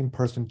and in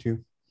person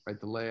too. Right,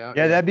 the layout.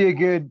 Yeah, that'd be a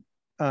good.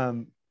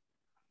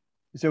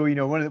 So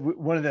one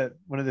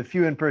of the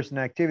few in-person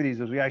activities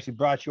was we actually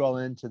brought you all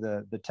into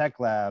the tech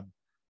lab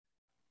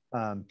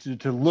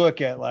to look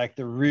at like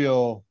the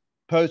real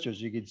posters.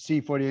 You could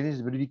see 48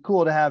 inches, but it'd be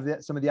cool to have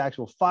some of the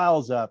actual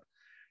files up.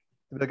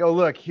 Like, oh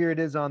look, here it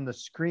is on the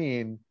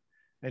screen,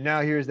 and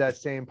now here's that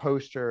same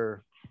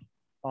poster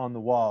on the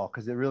wall,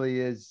 because it really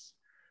is,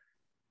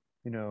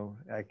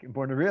 like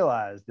important to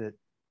realize that,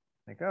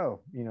 like, oh,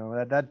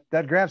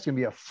 that graph's gonna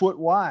be a foot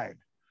wide,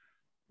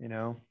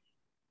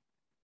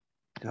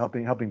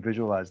 helping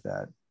visualize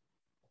that.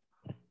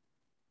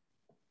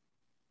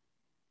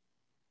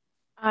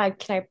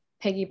 Can I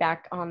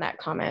piggyback on that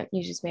comment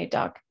you just made,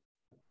 Doc?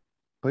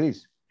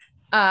 Please.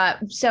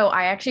 So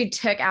I actually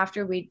took,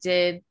 after we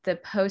did the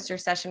poster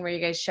session where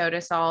you guys showed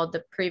us all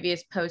the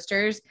previous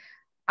posters,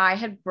 I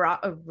had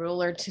brought a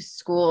ruler to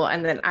school,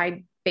 and then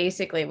I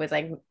basically was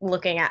like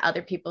looking at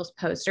other people's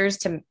posters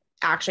to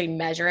actually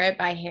measure it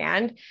by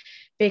hand,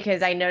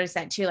 because I noticed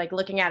that too, like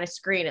looking at a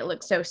screen, it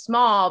looks so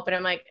small, but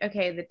I'm like,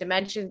 okay, the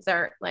dimensions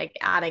are like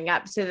adding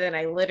up. So then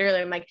I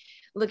literally am like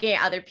looking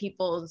at other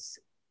people's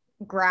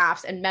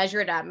graphs and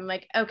measure it up. I'm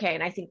like, okay.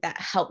 And I think that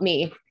helped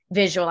me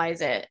visualize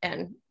it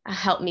and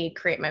helped me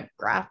create my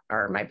graph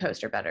or my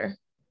poster better.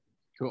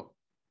 Cool.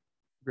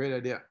 Great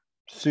idea.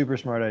 Super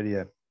smart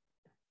idea.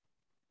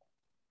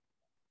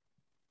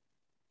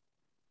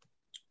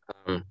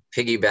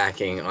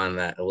 Piggybacking on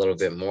that a little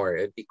bit more,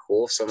 it'd be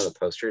cool if some of the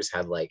posters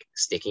had like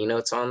sticky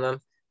notes on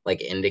them,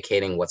 like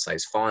indicating what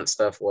size font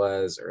stuff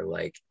was, or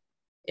like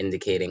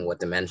indicating what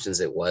dimensions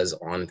it was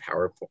on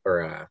PowerPoint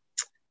or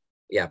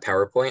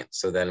PowerPoint.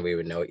 So then we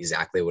would know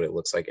exactly what it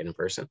looks like in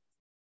person.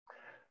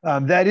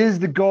 That is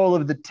the goal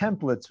of the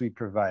templates we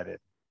provided.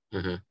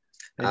 Mm-hmm.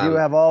 They do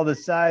have all the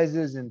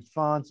sizes and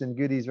fonts and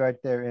goodies right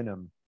there in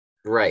them.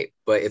 Right,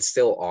 but it's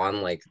still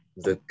on like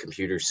the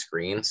computer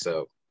screen,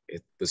 so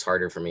it was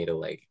harder for me to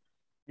like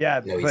know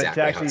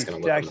exactly how it's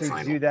going to look on the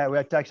final. Do that, we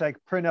have to actually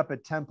like print up a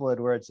template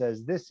where it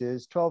says this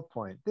is 12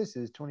 point, this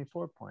is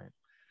 24 point.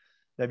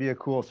 That'd be a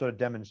cool sort of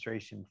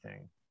demonstration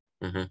thing.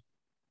 Mm-hmm.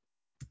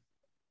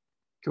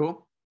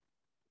 Cool.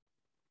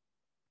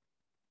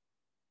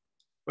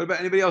 What about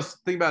anybody else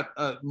think about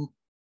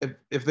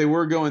if they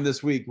were going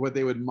this week, what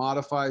they would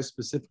modify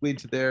specifically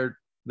to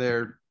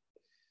their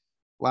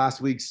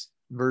last week's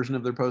version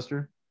of their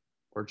poster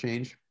or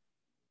change?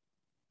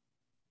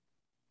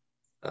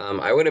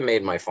 I would have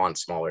made my font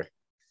smaller.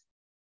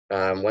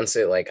 Once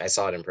I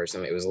saw it in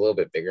person, it was a little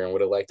bit bigger and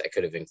would have liked. I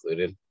could have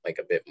included like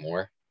a bit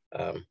more.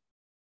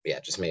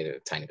 Just made it a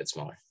tiny bit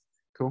smaller.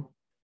 Cool.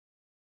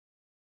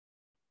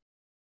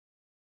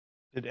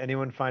 Did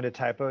anyone find a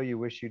typo you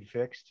wish you'd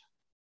fixed?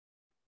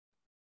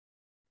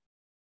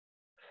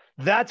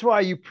 That's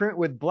why you print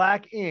with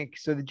black ink,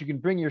 so that you can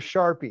bring your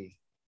Sharpie.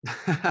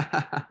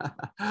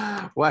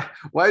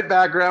 White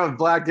background with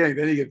black ink,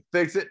 then you can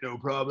fix it, no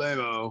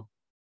problemo.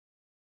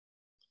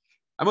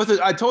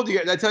 I told you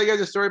guys, did I tell you guys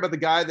a story about the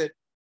guy that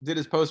did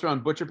his poster on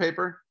butcher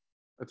paper?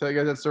 I tell you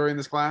guys that story in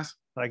this class.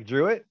 Like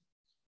drew it?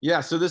 Yeah.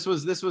 So this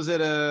was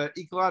at a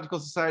Ecological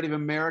Society of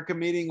America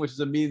meeting, which is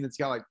a meeting that's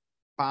got like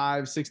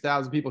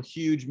 5,000-6,000 people,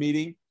 huge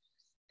meeting,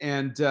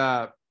 and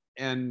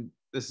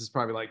this is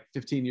probably like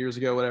 15 years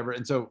ago, whatever.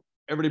 And so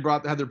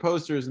everybody had their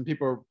posters, and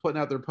people were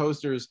putting out their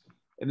posters,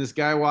 and this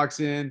guy walks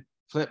in,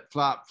 flip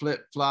flop,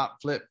 flip flop,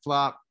 flip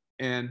flop,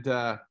 and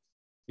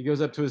he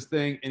goes up to his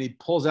thing and he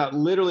pulls out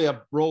literally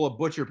a roll of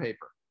butcher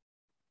paper,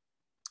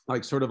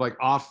 like sort of like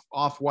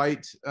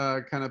off-white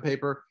kind of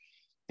paper.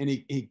 And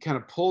he kind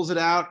of pulls it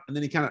out, and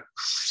then he kind of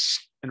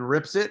and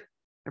rips it.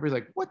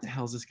 Everybody's like, what the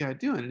hell is this guy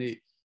doing? And he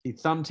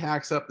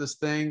thumbtacks up this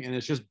thing, and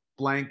it's just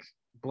blank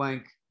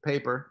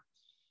paper.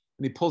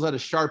 And he pulls out a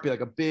Sharpie, like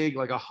a big,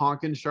 like a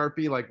honkin'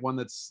 Sharpie, like one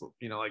that's,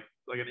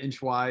 like like an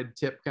inch wide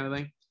tip kind of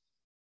thing.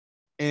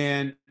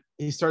 And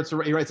he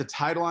writes a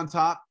title on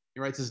top. He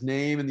writes his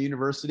name and the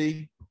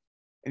university,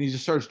 and he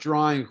just starts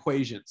drawing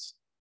equations.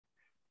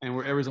 And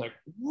where everyone's like,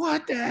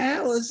 what the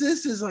hell is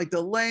this? This is like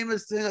the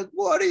lamest thing. Like,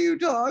 what are you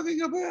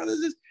talking about? This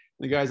is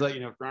the guy's like,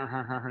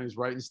 he's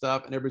writing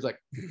stuff, and everybody's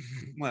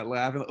like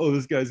laughing. Oh,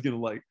 this guy's gonna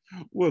like,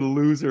 what a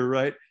loser,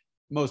 right?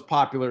 Most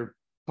popular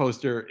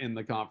poster in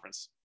the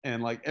conference.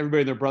 And like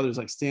everybody and their brothers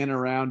like standing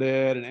around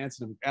it and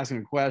asking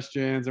him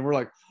questions. And we're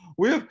like,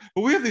 we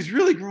have these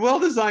really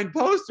well-designed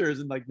posters.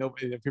 And like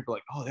nobody, people are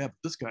like, oh yeah, but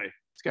this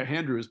guy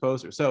hand drew his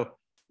poster. So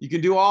you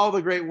can do all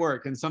the great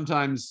work, and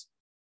sometimes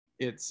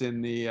it's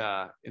in the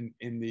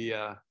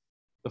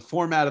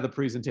format of the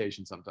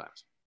presentation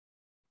sometimes.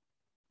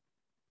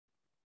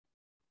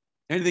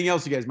 Anything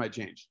else you guys might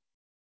change?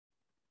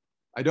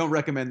 I don't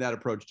recommend that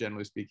approach,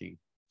 generally speaking,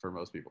 for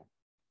most people.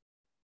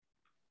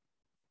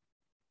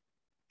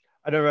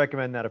 I don't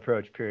recommend that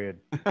approach,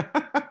 period.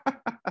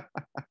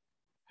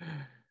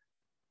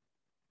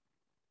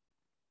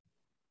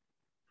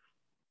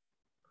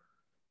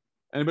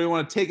 Anybody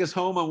want to take us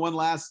home on one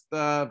last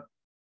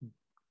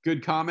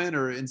good comment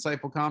or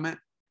insightful comment?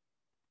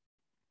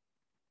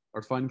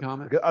 Or fun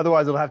comment?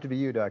 Otherwise, it'll have to be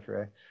you, Dr.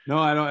 Ray. No,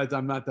 I don't.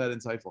 I'm not that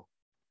insightful.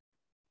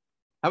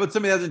 How about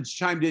somebody that hasn't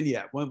chimed in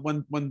yet?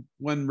 One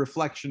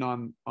reflection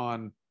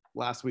on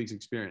last week's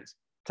experience.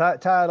 Tie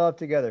it all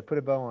together. Put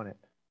a bow on it.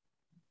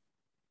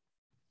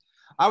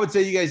 I would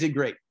say you guys did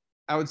great.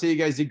 I would say you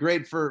guys did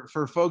great for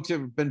folks who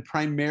have been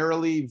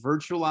primarily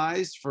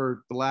virtualized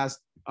for the last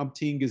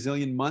umpteen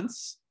gazillion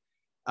months.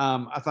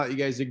 I thought you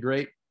guys did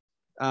great.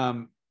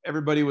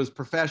 Everybody was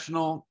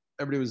professional.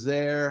 Everybody was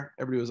there.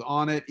 Everybody was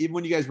on it. Even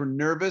when you guys were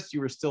nervous, you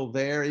were still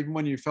there. Even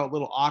when you felt a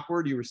little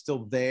awkward, you were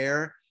still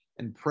there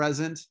and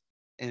present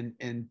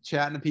and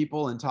chatting to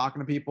people and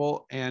talking to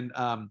people. And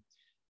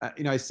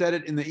I said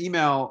it in the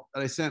email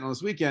that I sent on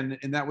this weekend,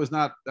 and that was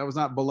not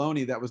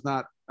baloney. That was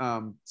not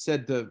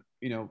said to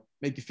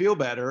make you feel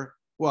better.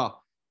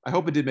 Well, I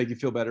hope it did make you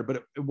feel better,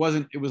 but it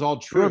wasn't. It was all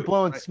true. You were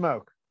blowing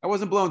smoke. I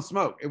wasn't blowing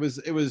smoke. It was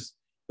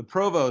the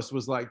provost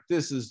was like,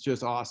 "This is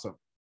just awesome.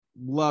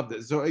 Loved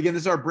it." So again,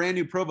 this is our brand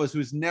new provost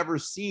who's never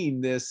seen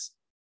this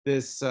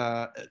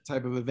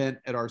type of event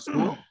at our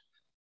school,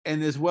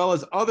 and as well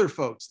as other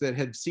folks that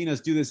had seen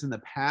us do this in the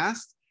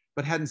past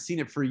but hadn't seen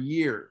it for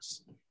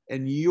years.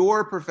 And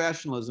your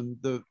professionalism,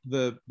 the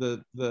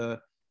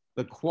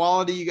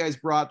quality you guys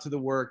brought to the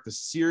work, the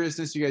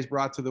seriousness you guys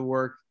brought to the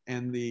work,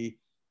 and the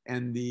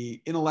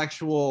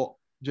intellectual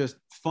just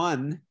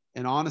fun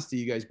and honesty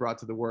you guys brought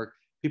to the work,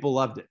 people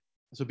loved it.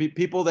 So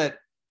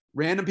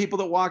random people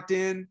that walked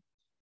in,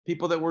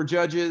 people that were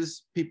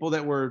judges, people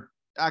that were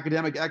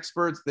academic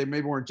experts, they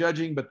maybe weren't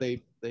judging, but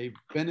they've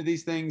been to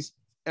these things.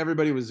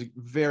 Everybody was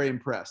very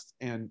impressed,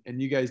 and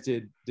you guys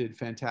did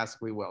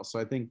fantastically well. So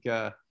I think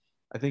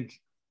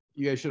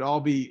you guys should all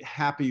be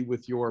happy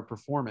with your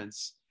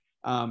performance.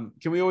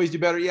 Can we always do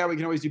better? Yeah, we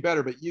can always do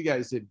better, but you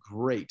guys did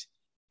great.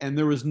 And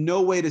there was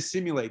no way to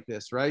simulate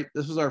this, right?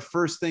 This was our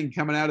first thing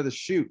coming out of the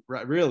chute,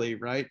 right? Really,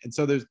 right? And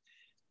so there's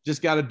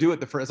just got to do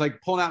it it's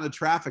like pulling out in the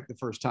traffic the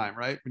first time,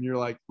 right? When you're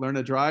like learn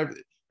to drive,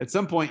 at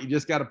some point you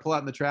just got to pull out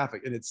in the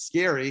traffic, and it's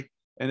scary.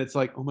 And it's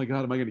like, oh my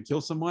God, am I going to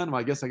kill someone? Well,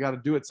 I guess I got to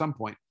do it at some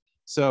point.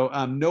 So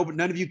none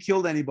of you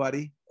killed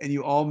anybody, and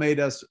you all made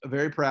us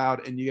very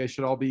proud. And you guys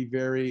should all be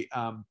very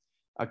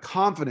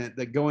confident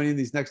that going in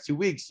these next 2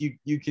 weeks,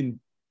 you can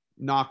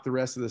knock the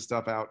rest of the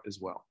stuff out as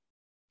well.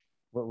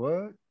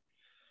 What?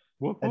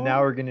 And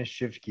now we're going to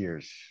shift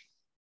gears.